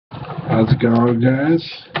How's it going,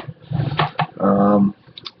 guys?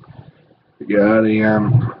 We got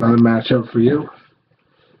another matchup for you.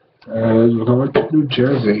 We're going to New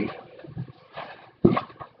Jersey.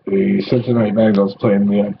 The Cincinnati Bengals playing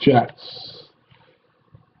the Jets.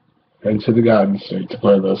 Head to the Garden State to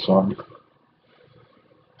play this one.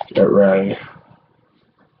 Get ready.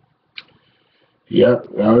 Yep,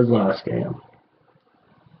 that was last game.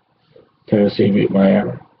 Tennessee beat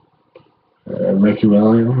Miami. Ricky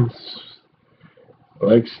Williams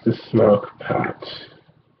likes to smoke pot.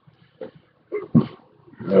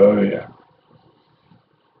 Oh yeah.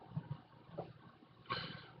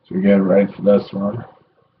 So we get ready for this one.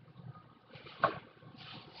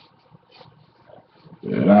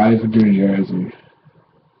 The eyes of New Jersey.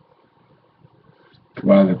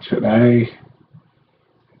 Weather today.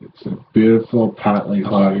 It's a beautiful, partly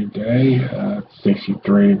cloudy day.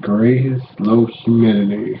 63 degrees, low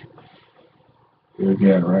humidity. We're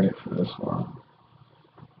getting ready for this one.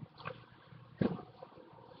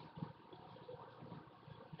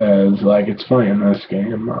 It's funny in this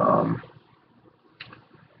game.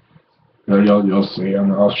 You'll see.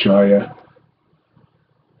 I'll show you.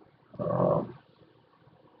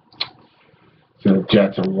 So the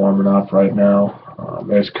Jets are warming up right now.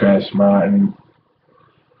 There's Chris Martin.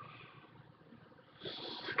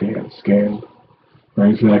 Scan.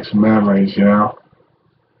 Brings back some memories, you know.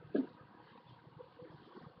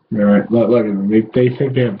 Look at them. They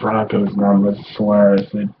think they have Broncos numbers. It's hilarious.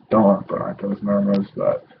 They don't have Broncos numbers,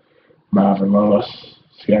 but Marvin Lewis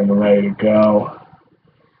is getting ready to go.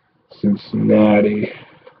 Cincinnati.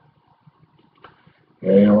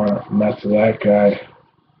 Yeah, you don't want to mess with that guy.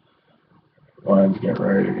 Lions getting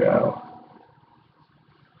ready to go.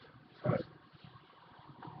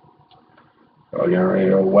 Oh, getting ready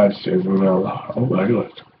to go. Webster's in the middle. Oh, my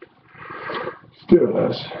God. Let's do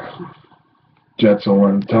this. Jets will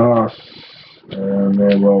win the toss, and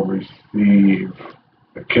they will receive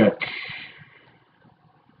the kick.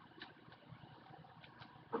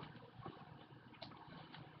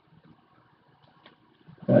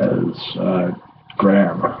 As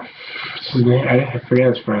Graham. I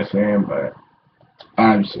forget his first name, but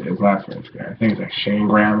obviously his last name's Graham. I think it's like Shane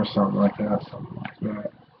Graham or something like that.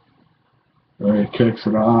 And he kicks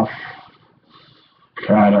it off.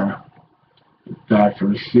 Carter back to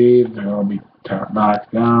receive. They're going to be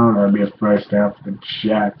knocked down. That'll be a first down for the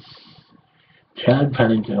Jets. Chad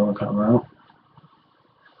Pennington will come out.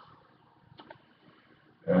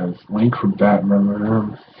 As Link from that, remember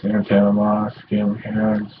him? Santana Moss, Galen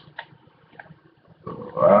Harris.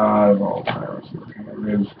 All times.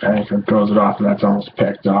 Pennington throws it off, and that's almost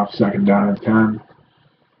picked off. Second down and 10.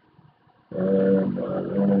 And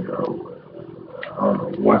they're going to go. I don't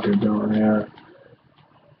know what they're doing here.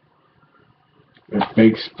 A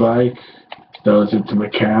big spike. Throws it to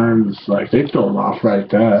McCann. It's like they throw him off right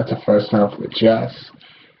there. That's a first down for the Jets.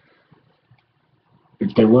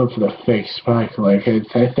 If they went for the fake spike, I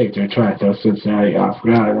think they're trying to throw Cincinnati off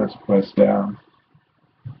guard. That's a first down.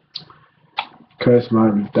 Chris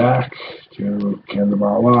Martin's back to get the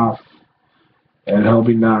ball off. And he'll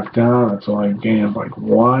be knocked down. It's only a gain of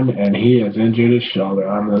 1, and he has injured his shoulder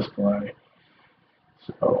on this play.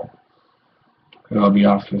 So he'll be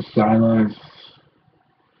off to the sidelines.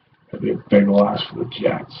 It'll be a big loss for the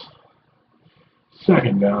Jets.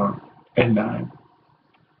 Second down and 9.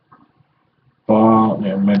 Ball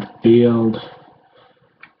near midfield.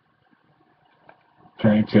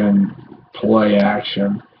 Pennington play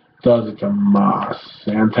action. Throws it to Moss.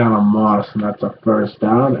 Santana Moss, and that's a first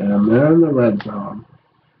down. And they're in the red zone.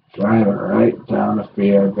 Driving right down the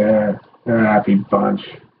field. They're a happy bunch.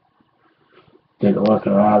 Take a look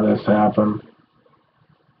at how this happened.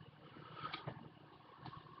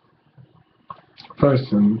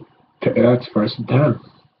 That's first and 10.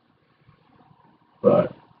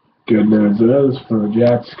 But good news is for the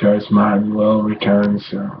Jets, Chris Martin will return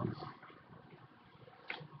soon.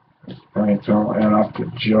 Pennington will hand off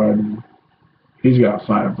to Jordan. He's got to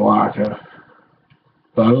find a blocker.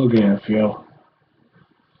 But he'll gain a few.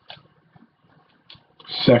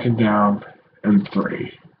 Second down and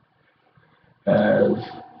 3. As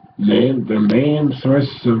the main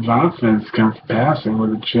sources of offense come from passing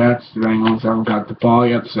with the Jets. The Bengals haven't got the ball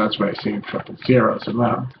yet, so that's why I see triple zeros in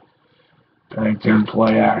them. Pennington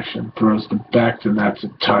play action, throws to Beck, and that's a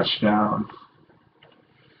touchdown.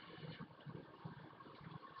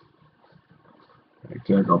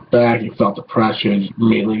 Pennington go back, he felt the pressure, he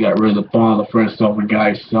immediately got rid of the ball. The first open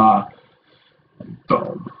guy he saw, and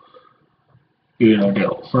boom. You know, get a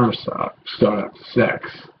little somersault, start at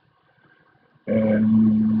 6.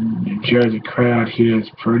 And New Jersey crowd here is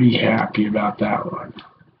pretty happy about that one.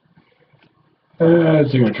 They're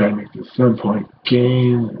going to try to make this 7-point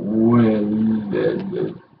game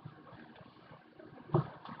with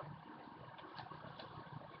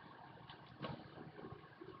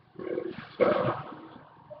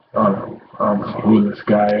I don't know who this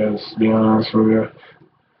guy is, to be honest with you.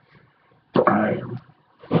 Brian.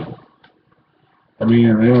 I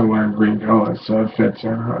mean, they were wearing green colors, so it fits in.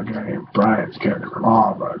 A guy named Brian's carrying them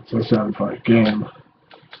all, but it's a 7-point game.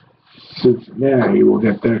 Cincinnati will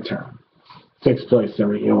get their turn. 6 plays,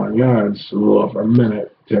 71 yards, a little over a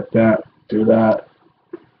minute. Tip that, do that.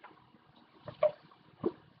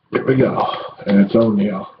 Here we go. And it's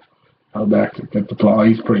O'Neal. Held back to get the ball.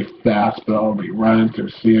 He's pretty fast, but I'll be running through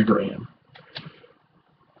Sea Green.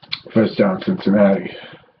 First down, Cincinnati.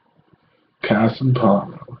 Carson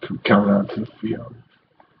Palmer coming onto the field.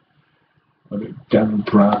 What a Denver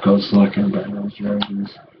Broncos looking Bengals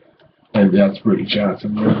jerseys. And that's Brady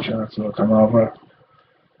Johnson. Brady Johnson will come over.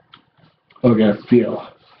 We'll get a field.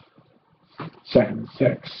 2nd and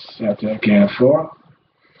 6 after that gain of 4.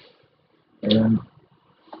 And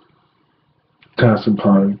Carson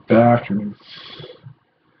Palmer back, and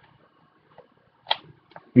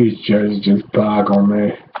these jerseys just boggle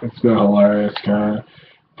me. It's been hilarious, kind of.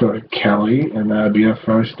 Go to Kelly, and that'd be a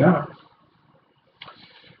first down.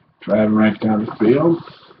 Driving right down the field.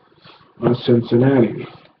 With Cincinnati.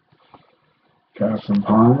 Carson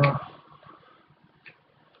Palmer.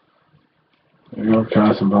 There you go,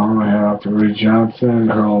 Carson Palmer. Head off to Reed Johnson.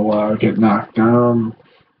 He'll get knocked down.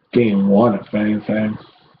 Gain 1, if anything.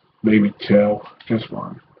 Maybe 2. Just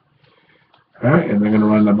 1. Alright, and they're going to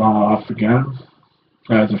run the ball off again.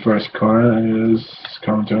 As the first quarter is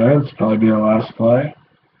coming to an end. It's probably be the last play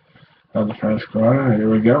of the first quarter. Here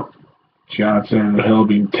we go. Johnson and Hill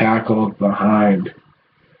being tackled behind.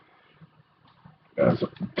 As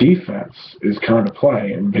defense is coming to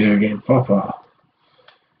play in video game football.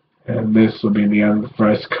 And this will be the end of the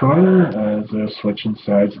first quarter as they're switching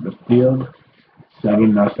sides of the field.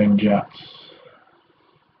 7-0 Jets.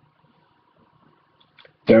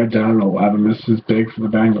 3rd down, 11. This is big for the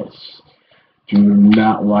Bengals. Do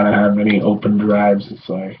not want to have any open drives. It's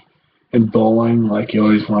like in bowling, like you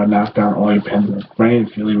always want to knock down all your pins and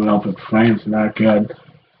frames. If you leave an open frame, it's not good.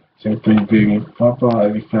 Same thing being in football.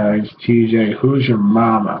 85's TJ, who's your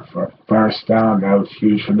mama for a first down? That was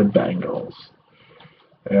huge for the Bengals.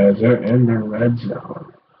 As they're in the red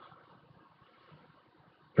zone.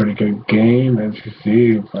 Pretty good game, as you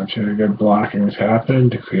see. A bunch of good blocking has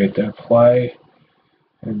happened to create that play.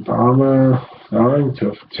 And Palmer throwing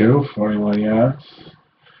 2 for 2, 41 yards.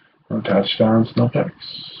 No touchdowns, no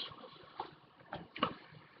picks.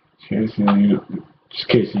 Just in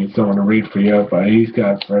case you need someone to read for you, but he's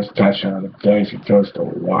got his first touchdown of the day. He goes to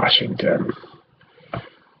Washington.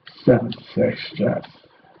 7-6 Jets.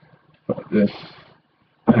 But this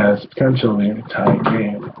has potentially a tie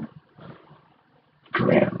game.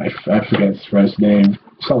 Grant, I forget his first name.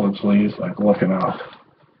 Someone please, look it up.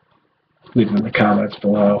 Leave it in the comments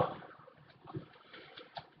below.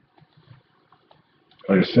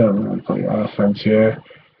 Like I said, I'm going to play offense here.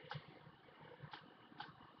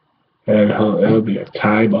 And it'll be a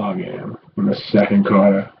tie ball game in the second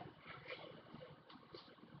quarter.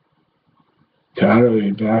 Tyler will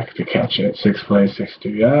be back to catch it. 6 plays, 62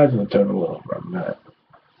 yards, and it took a little over a minute.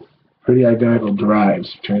 Pretty identical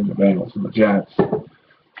drives between the Bengals and the Jets.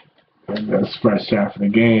 And this first half of the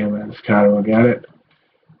game, and Tyler will get it.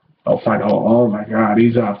 Oh my God,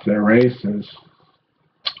 he's off to the races.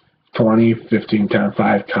 20, 15, 10,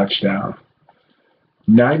 5 touchdown.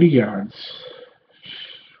 90 yards.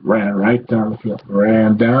 Ran right down the field.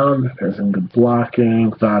 Ran down. There's some good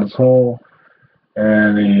blocking. Found his hole.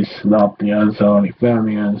 And he smelled the end zone. He found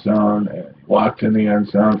the end zone. And he walked in the end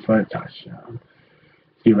zone for a touchdown.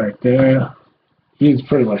 See right there? He's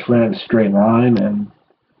pretty much ran a straight line and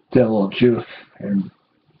did a little juke and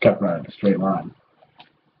kept running a straight line.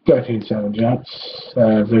 13-7 Jets.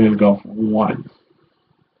 They're going to go for 1.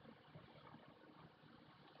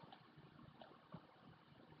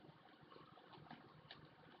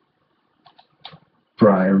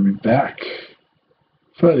 Brian will be back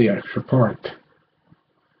for the extra point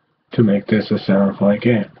to make this a 7-point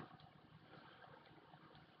game.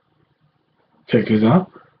 Kick is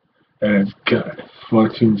up, and it's good.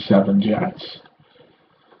 14-7 Jets.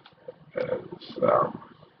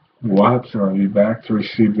 Watson will be back to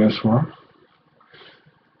receive this one.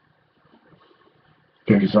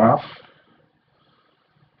 Kick is off.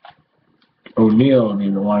 O'Neal will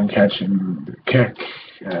be the one catching the kick,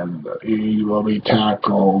 and he will be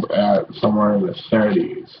tackled at somewhere in the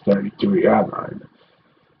 30s, 33-yard line.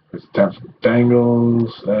 It's tough for the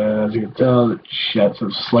Bengals. As you can tell, the Jets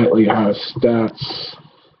have slightly higher stats.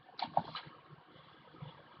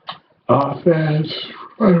 offense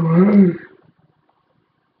right away.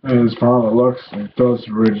 And his father looks and throws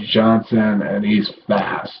to Reggie Johnson, and he's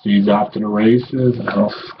fast. He's off to the races, and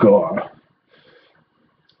he'll score.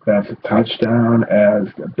 That's a touchdown as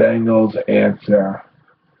the Bengals answer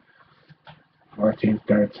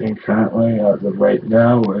 14-13 currently. As of right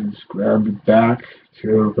now, we're just grabbing back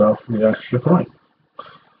to go for the extra point.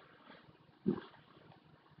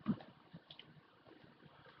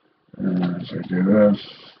 And as I do this,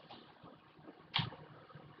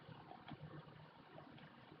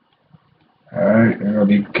 alright, it'll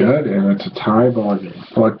be good, and it's a tie ball game,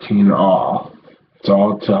 14-all. It's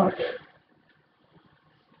all tuck.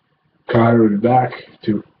 Carter will be back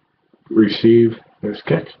to receive his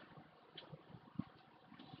kick.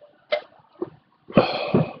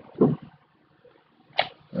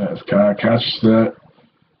 As Carter catches it.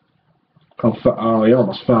 Oh, he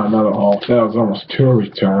almost found another hole. That was almost 2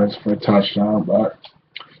 returns for a touchdown, but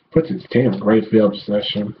puts his team in great field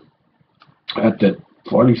position at the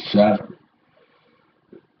 47.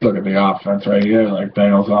 Look at the offense right here, like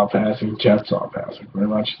Bengals all passing, Jets all passing. Pretty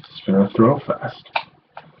much spin and throw fast.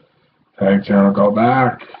 Tank's gonna go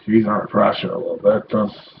back. He's under pressure a little bit.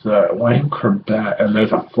 Does Wayne Corbett, and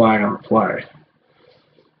there's a flag on the play.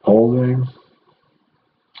 Holding.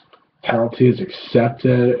 Penalty is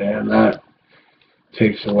accepted, and that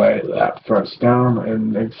takes away that first down,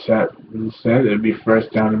 and instead it'd be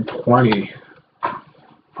first down and 20.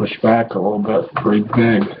 Push back a little bit, pretty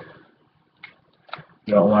big.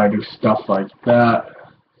 You don't want to do stuff like that.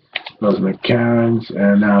 Those McCarrons,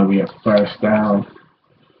 and now we have first down.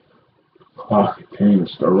 Clock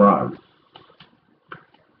continues to run.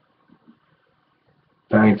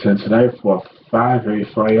 Bennington today for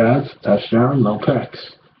 584 yards, touchdown, no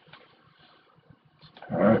picks.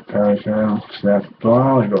 Alright, Bennington snaps the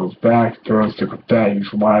ball, he goes back, throws to Corbett,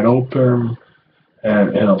 he's wide open,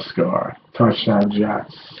 and he'll score. Touchdown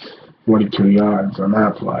Jets, 42 yards on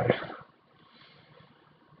that play.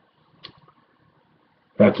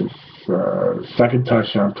 That's his second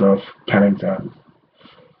touchdown throw for Pennington.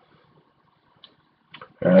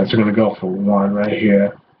 So we're going to go for 1 right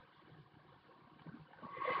here.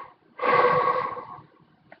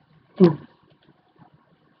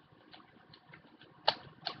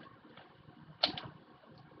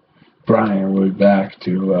 Brian will be back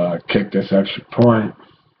to kick this extra point.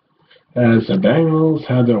 As the Bengals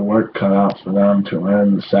had their work cut out for them to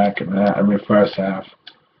end the first half.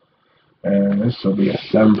 And this will be a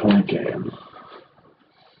 7-point game.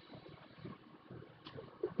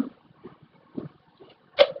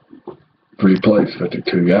 3 plays,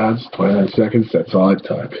 52 yards, 29 seconds. That's all it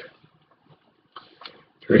took.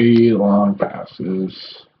 3 long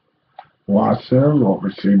passes. Watson will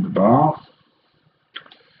receive the ball.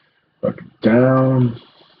 Look down.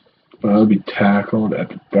 Will be tackled at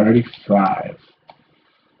the 35.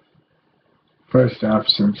 First off,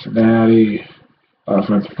 Cincinnati.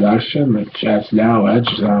 Offensive possession. The Jets now edge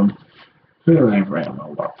them. They ran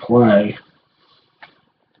a play.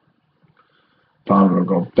 Palmer will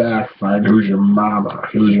go back, find Who's Your Mama.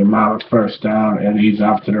 Who's Your Mama first down, and he's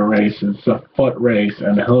off to the races. It's a foot race,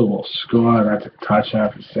 and Hill will score. That's a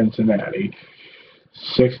touchdown for Cincinnati.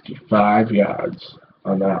 65 yards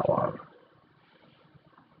on that one.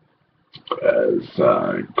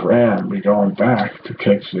 As Graham will be going back to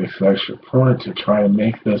kick this extra point to try to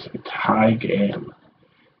make this a tie game.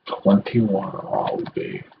 21 all would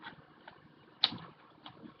be.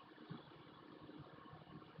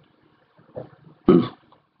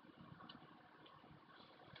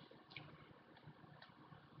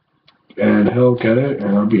 And he'll get it,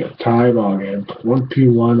 and it'll be a tie ball game.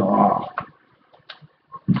 21 all.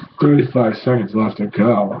 35 seconds left to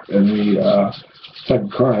go in the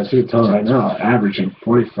second quarter. I see it telling right now, averaging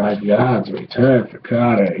 45 yards a return for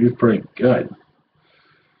Carter. He's pretty good.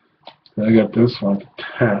 I got this one to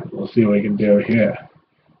 10. We'll see what we can do here.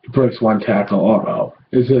 He breaks 1 tackle. Uh-oh.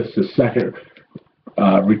 Is this the second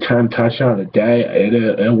return touchdown of the day?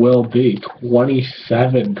 It will be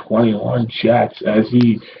 27-21 Jets as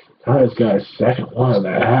he has got his second one of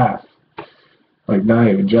that half. Like, not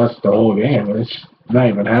even just the whole game. It's not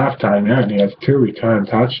even halftime yet, and he has 2 return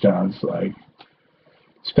touchdowns. Like,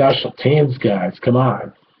 special teams guys, come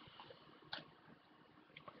on.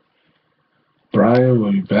 Brian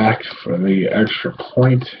will be back for the extra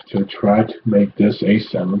point to try to make this a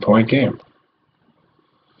 7-point game.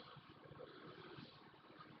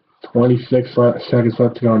 26 seconds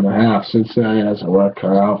left to go in the half. Cincinnati has a work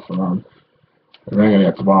cut out for them. And they're going to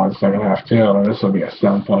get the ball in the second half too, and this will be a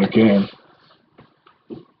 7-point game.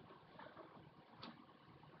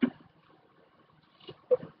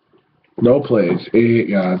 No plays, 88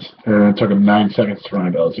 yards. And it took him 9 seconds to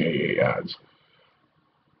find those 88 yards.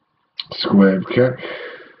 Squib kick.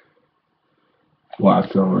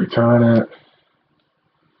 Watson will return it.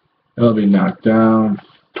 It'll be knocked down.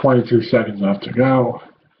 22 seconds left to go.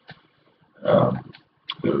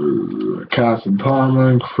 Carson Palmer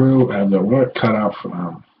and crew have their work cut out for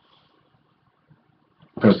them.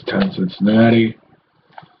 First 10 Cincinnati.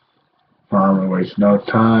 Palmer wastes no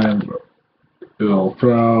time. He'll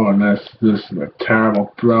throw, and this is a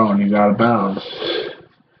terrible throw, and he's out of bounds.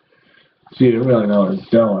 So he didn't really know what he's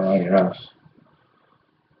doing, I guess.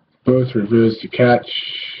 Booth reviews to catch.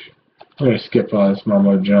 I'm going to skip all this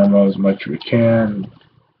mumbo-jumbo as much as we can.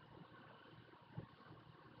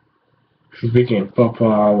 Speaking of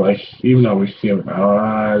football, like, even though we see it with our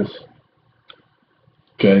eyes,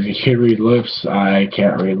 because you can read lips, I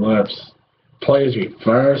can't read lips. Plays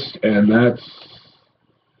reversed, and that's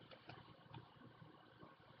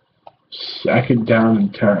second down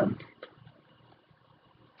and 10.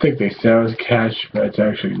 I think they said it was a catch, but it's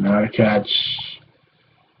actually not a catch.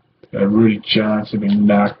 Rudy Johnson being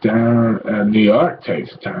knocked down, and New York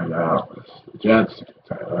takes a timeout. The Jets take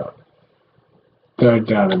a timeout. Third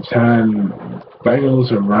down and 10.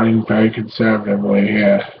 Bengals are running very conservatively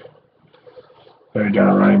here. Third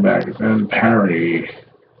down running back is in Perry.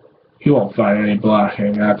 He won't find any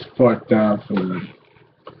blocking. That's fourth down for the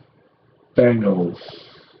Bengals.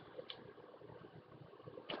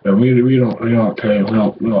 And we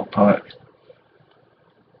don't punt.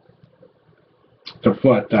 The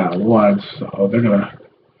fourth down one, so they're gonna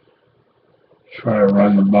try to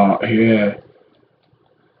run the ball here.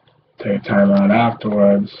 Take a timeout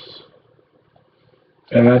afterwards.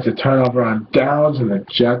 And that's a turnover on downs, and the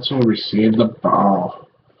Jets will receive the ball.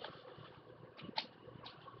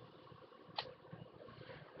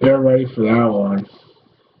 They're ready for that one.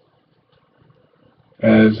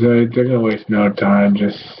 As they're going to waste no time,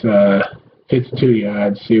 just hit the 2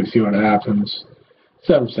 yards, see what happens.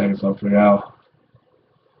 7 seconds left to go.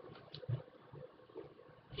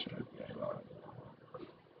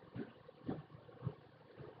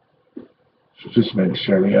 Just making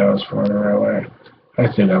sure the arrow's flying the right way. I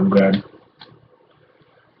think I'm good.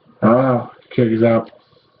 Kick is up.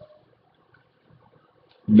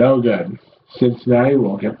 No good. Cincinnati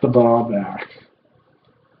will get the ball back.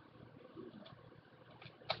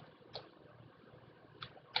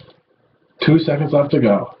 Two seconds left to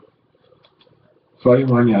go.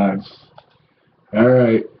 41 yards.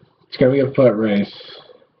 Alright. It's going to be a foot race.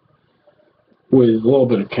 With a little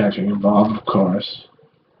bit of catching involved, of course.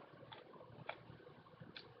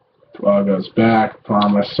 Ball goes back.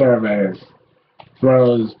 Palmer surveys.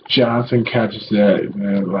 Throws. Johnson catches it.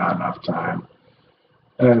 There's not enough time.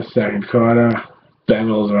 And the second quarter.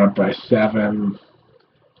 Bengals are up by 7.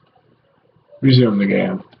 Resume the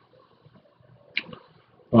game.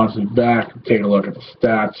 Watson back. Take a look at the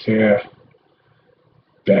stats here.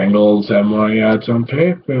 Bengals have more yards on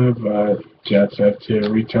paper, but Jets have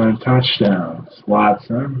 2 return touchdowns.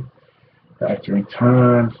 Watson back to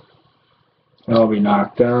return. That'll be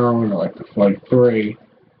knocked down like the 43.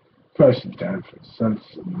 First and 10 for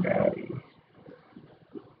Cincinnati.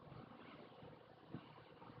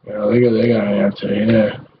 Yeah, they got an answer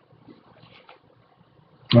here.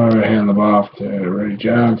 Alright, hand the ball off to Rudy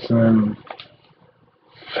Johnson.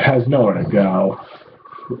 Has nowhere to go.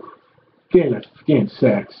 Game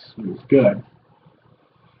 6 was good.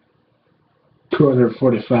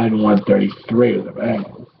 245 and 133 with the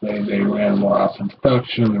Bengals. They ran more offensive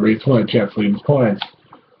production. The Reeds won. Jets leading points.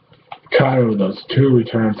 Carter with those 2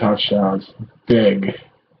 return touchdowns. Big.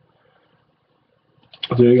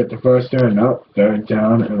 Did he get the first down? Nope. Third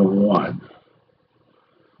down and 1.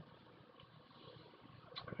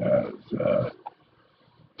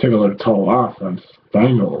 Take a look at total offense.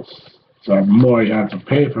 Bengals. So more yards on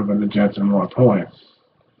paper, but the Jets have more points.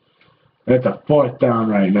 It's a 4th down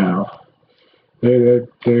right now. They're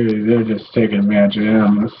just taking advantage of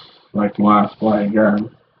them. This like the last play again.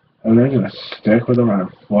 And they're going to stick with them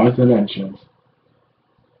on 4th and inches.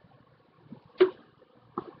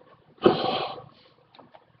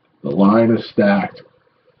 The line is stacked.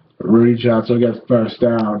 Rudy Johnson gets first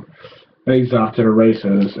down. He's off to the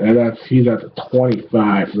races. And he's at the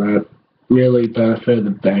 25. So that really benefited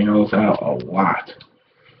the Bengals out a lot.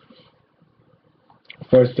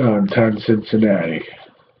 First down, 10 Cincinnati.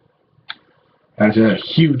 That's a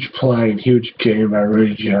huge play, huge game by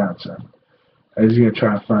Rudy Johnson. He's going to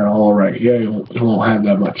try to find a hole right here. He won't have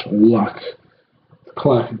that much luck. The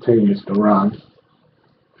clock continues to run.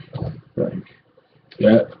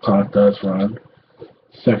 Yeah, the clock does run.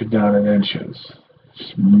 Second down in inches.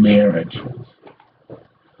 Just mere inches.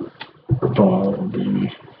 The ball will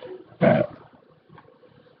be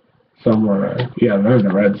somewhere. Yeah, they're in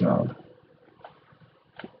the red zone.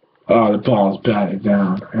 Oh, the ball's batted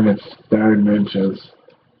down, and it's 3rd and inches.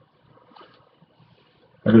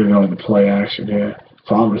 I don't know the play action here.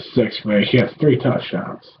 It's almost 6 for me. He has 3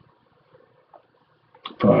 touchdowns.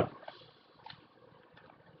 But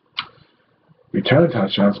return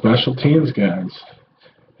touchdown, special teams guys.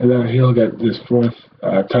 And then he'll get this 4th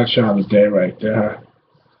touchdown of the day right there.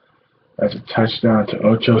 That's a touchdown to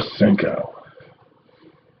Ocho Cinco.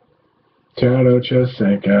 Turn Ocho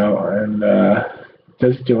Cinco, and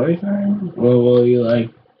does he do anything? Will he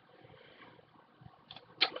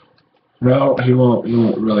No, he won't. He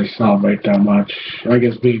won't really celebrate that much. I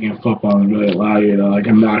guess being in football doesn't really allow you to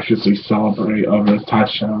obnoxiously celebrate over a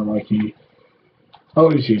touchdown like he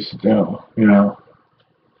always used to do.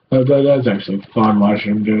 That's actually fun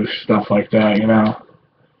watching him do stuff like that.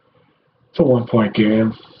 It's a 1-point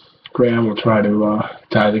game. Graham will try to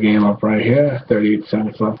tie the game up right here. 38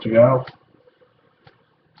 seconds left to go.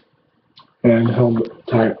 And he'll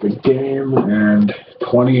tie up the game, and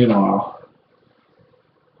 20 in all.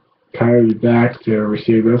 Kyrie back to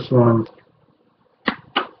receive this one.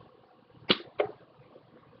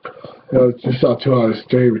 Just saw 2 out of his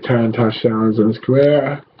 3 return touchdowns in his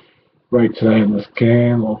career. Right today in this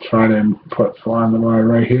game. We'll try to put 4 on the line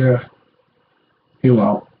right here. He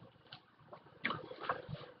won't.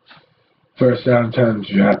 1st down and 10,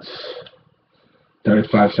 Jets.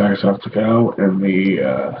 35 seconds left to go in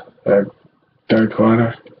the 3rd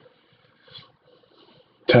quarter.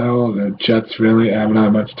 Tell the Jets really haven't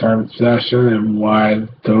had much time in possession, and why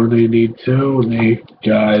don't they need to? They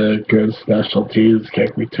got a good special teams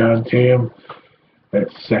kick return team.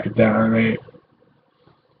 It's 2nd down and 8.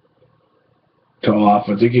 Total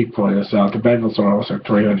offense. They keep pointing this out. The Bengals are almost at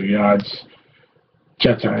 300 yards.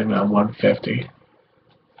 Jets are even at 150.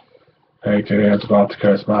 Hey, today has about to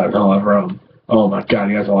curse about all have room. Oh my God,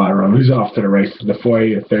 he has a lot of room. He's off to the races. The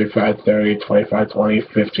 40 to 35-30, 25-20,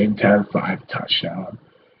 15-10, 5 touchdown.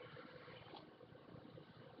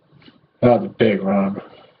 That was a big run.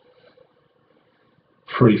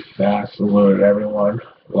 Pretty fast, eluded everyone.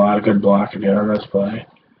 A lot of good blocking here on this play.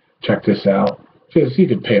 Check this out. Just you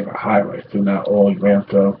can pave a highway through that old ramp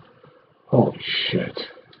though. Holy shit.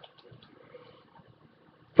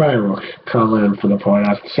 Brian will come in for the point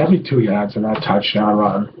after 72 yards in that touchdown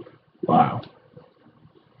run. Wow.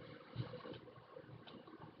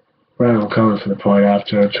 Brian will come in for the point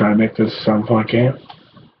after trying to make this a 7-point game.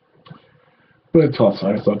 With 12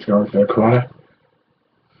 seconds left to go in the 3rd quarter.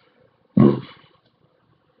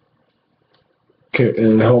 Okay,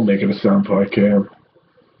 and he'll make it a 7-point game.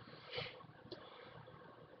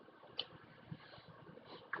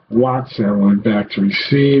 Watson went back to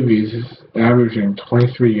receive. He's averaging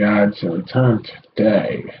 23 yards a return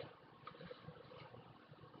today.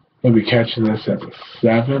 He'll be catching this at the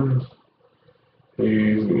 7.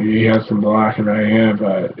 He has some blocking right here,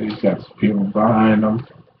 but he's got some people behind him.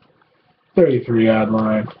 33-yard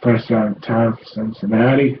line. 1st down and 10 for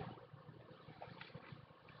Cincinnati.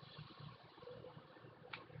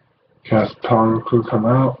 Palmer crew come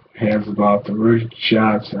out. Hands the ball to Rudy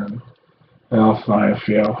Johnson. And I'll fly a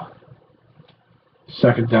field.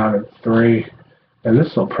 2nd down and 3. And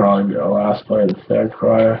this will probably be the last play of the 3rd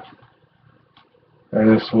quarter. And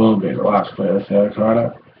this will be the last play of the 3rd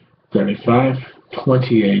quarter.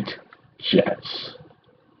 35-28 Jets.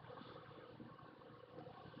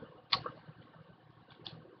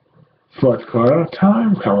 Fourth quarter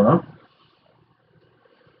time coming up.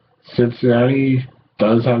 Cincinnati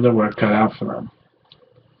does have the work cut out for them.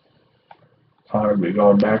 Pollard will be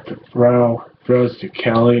going back to throw. Throws to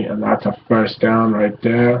Kelly, and that's a 1st down right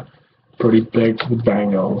there. Pretty big for the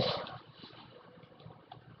Bengals.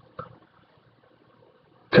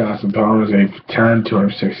 Carson Palmer's 8 for 10,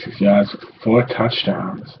 266 yards with 4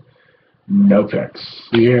 touchdowns. No picks.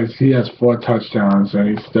 He has 4 touchdowns, and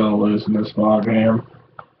he's still losing this ball game.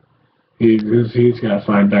 He's got to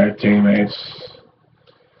find better teammates.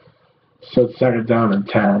 So it's 2nd down and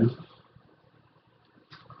 10.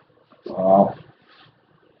 Wow.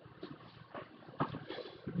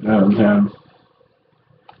 Down and 10.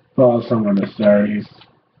 Ball somewhere in the 30s.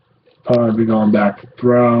 Probably going back to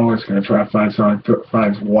throw. It's going to try to find someone.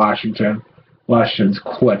 Finds Washington. Washington's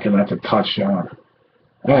quick, and that's a touchdown.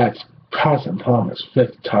 That's Carson Palmer's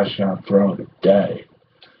 5th touchdown throw of the day.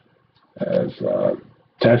 As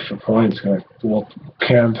extra points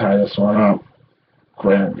can tie this one up.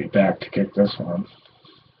 Grant will be back to kick this one.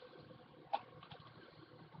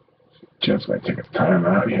 Jets might take a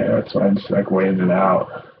timeout here. That's why I'm just waiting it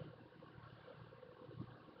out.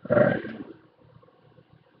 Alright.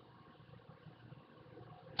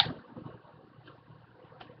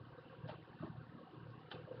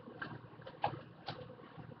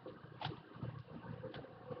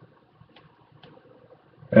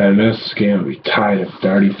 And this game will be tied at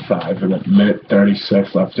 35 with a minute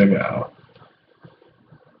 36 left to go.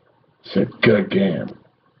 It's a good game.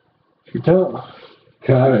 You know,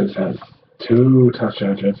 Connors has 2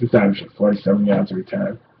 touchdowns. He's averaging 47 yards every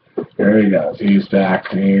time. There he goes. He's back.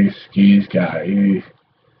 He's got it.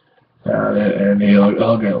 And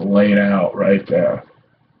he'll get laid out right there.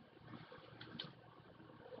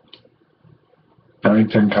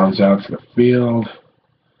 Pennington comes out to the field.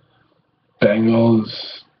 Bengals,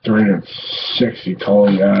 360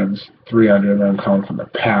 total yards. 300 of them come from the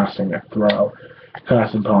passing and throw.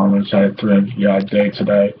 Carson Palmer had a 300-yard day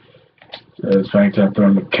today. So Pennington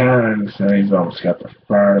throwing the Cairns, and he's almost got the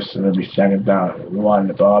first, and it'll be second down and 1.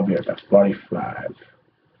 The ball will be at the 45.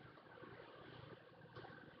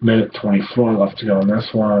 Minute 24 left to go in this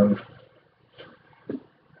one.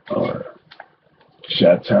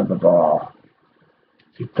 Jets have the ball.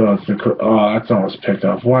 He throws that's almost picked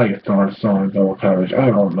up. Why are you throwing someone in double coverage? I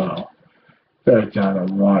don't know. Third down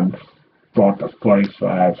and 1. Ball at the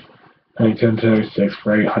 45. Pennington 36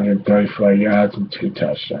 for 834 yards and 2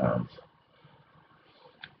 touchdowns.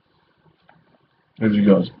 As he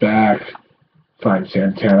goes back, finds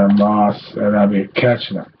Santana Moss, and that'll be a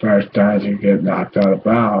catch in the first down as he get knocked out of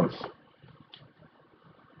bounds.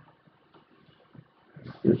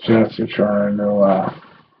 The Jets are trying to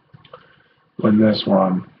win this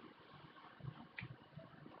one.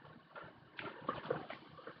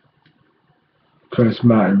 Chris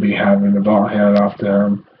Martin be having the ball handed off to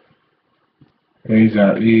him. He's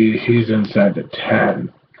inside the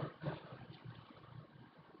 10.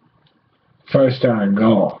 First down and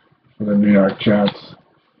goal for the New York Jets.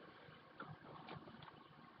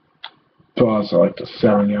 Ball's like the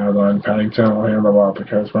 7-yard line. Pennington will hand the ball to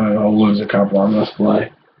Chris Martin. He'll lose a couple on this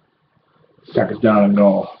play. Second down and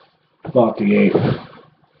goal. Ball at the 8.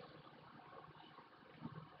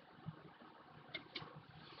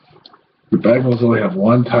 The Bengals only have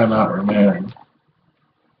 1 timeout remaining.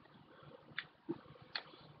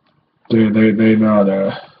 They know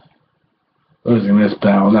they're losing this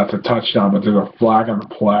battle. That's a touchdown, but there's a flag on the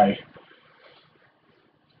play.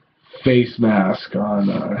 Face mask on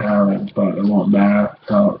Hammond, but it won't matter.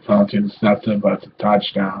 Penalty intercepted, but it's a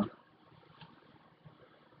touchdown.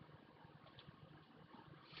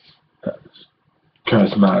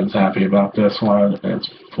 Chris Martin's happy about this one. It's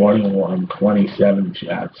 41-27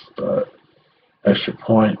 Jets, but extra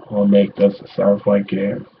point will make this a 7-point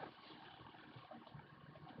game.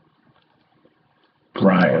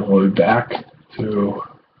 Brian will be back to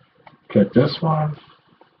get this one.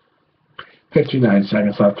 59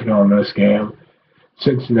 seconds left to go in this game.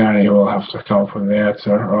 Cincinnati will have to come from the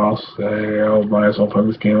answer, or else they might as well put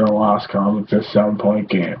this game in a loss column. It's a 7-point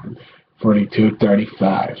game.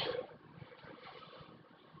 42-35.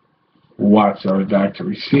 Watson will be back to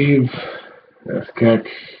receive. This kick.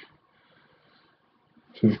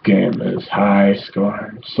 This game is high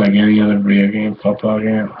scoring. Just like any other video game, football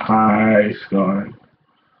game. High scoring.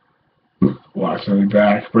 Watson will be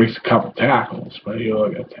back. Breaks a couple tackles, but he'll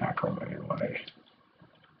get tackled anyway.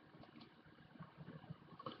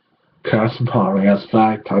 Carson Palmer has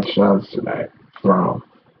 5 touchdowns tonight from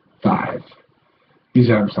 5. He's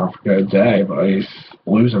had himself a good day, but he's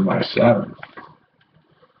losing by 7.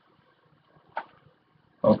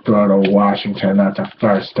 I'll throw to Washington. That's a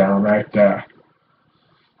first down right there.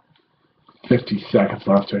 50 seconds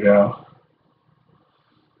left to go.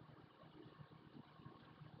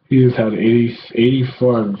 He's had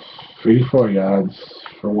 84 yards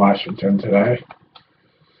for Washington today.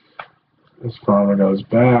 This Palmer goes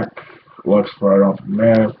back, looks for an open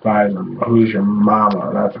man, finds him. Who's your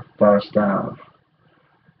mama? That's a first down.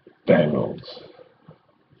 Bengals.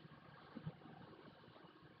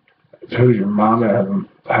 Who's your mama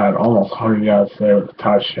had almost 100 yards there with a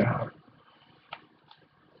touchdown.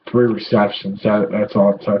 3 receptions. That's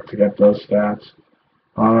all it took to get those stats.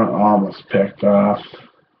 Almost picked off.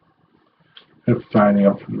 And finding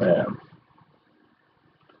up from there.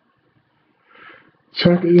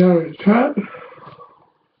 Second yard cut.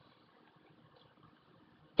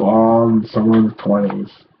 Ball somewhere in the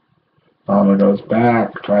 20s. Palmer goes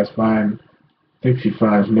back, tries to find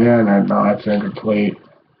 65 man. No, it's incomplete.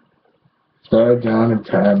 Third down and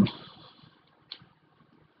 10.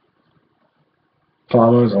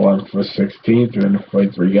 Palmer's 11 for 16,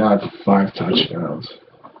 343 yards, 5 touchdowns.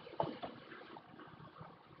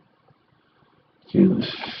 See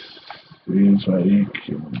what he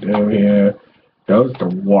can do here. Goes to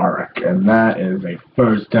Warwick, and that is a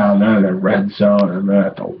first down. They're in the red zone, and they're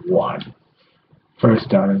at the 1. First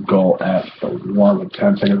down and goal at the 1 with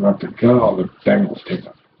 10 seconds left to go. The Bengals take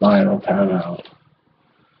the final timeout.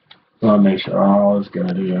 Want to make sure all is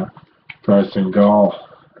good here. First and goal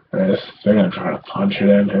They're going to try to punch it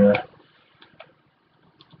in here.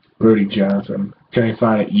 Rudy Johnson. Can he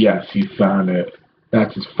find it? Yes, he found it.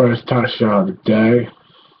 That's his first touchdown of the day.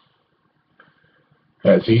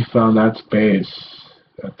 As he found that space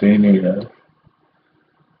that they needed.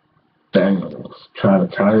 Bengals trying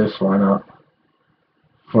to tie this one up.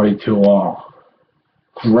 42-all.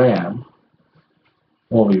 Graham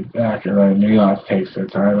will be back, and then New York takes their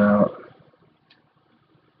timeout.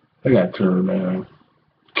 They got 2 remaining,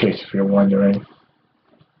 in case if you're wondering.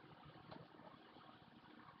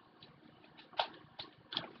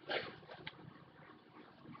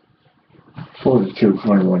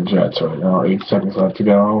 (42-21) Jets right now. 8 seconds left to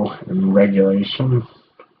go in regulation.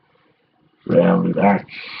 Graham will be back.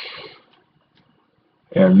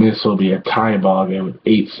 And this will be a tie ball game with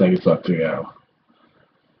 8 seconds left to go.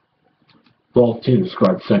 Both teams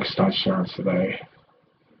scored 6 touchdowns today.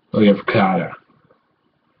 Look at Carter.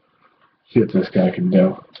 See what this guy can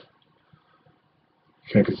do.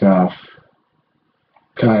 Kick us off.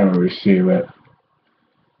 Carter will receive it.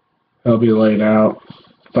 He'll be laid out.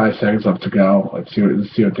 5 seconds left to go. Let's see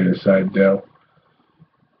what they decide to do.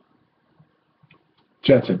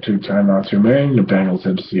 Jets have 2 timeouts remaining. The Bengals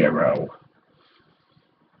have 0.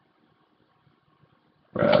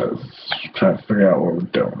 Let's try to figure out what we're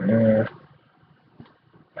doing here.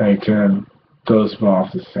 Payton goes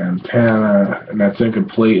off to Santana, and that's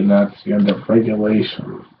incomplete, and that's the end of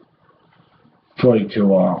regulation.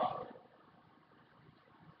 42-all.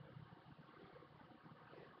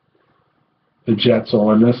 The Jets will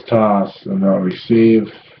win this toss, and they'll receive.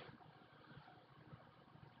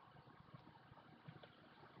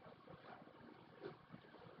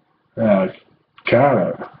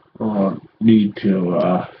 Carter will need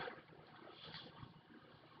to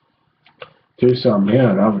do something here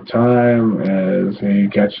in overtime as he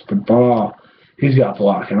gets the ball. He's got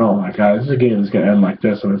blocking. Oh my God, this game is going to end like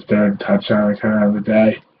this on his 3rd touchdown return of the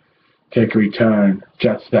day. Kick return,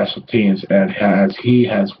 Jets special teams, and he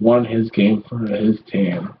has won his game for his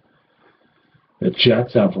team. The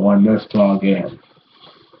Jets have won this ball game.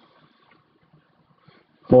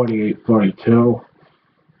 48-42.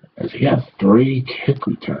 As he has 3 kick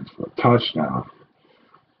returns for a touchdown.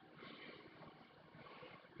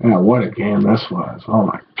 Yeah, what a game this was. Oh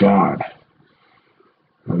my God.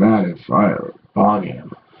 And that is fire. Ball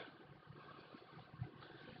game.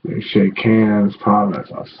 They shake hands,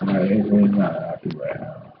 promise I'll say he's not happy right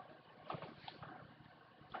now.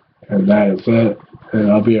 And that is it.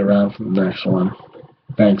 And I'll be around for the next one.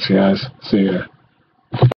 Thanks, guys. See ya.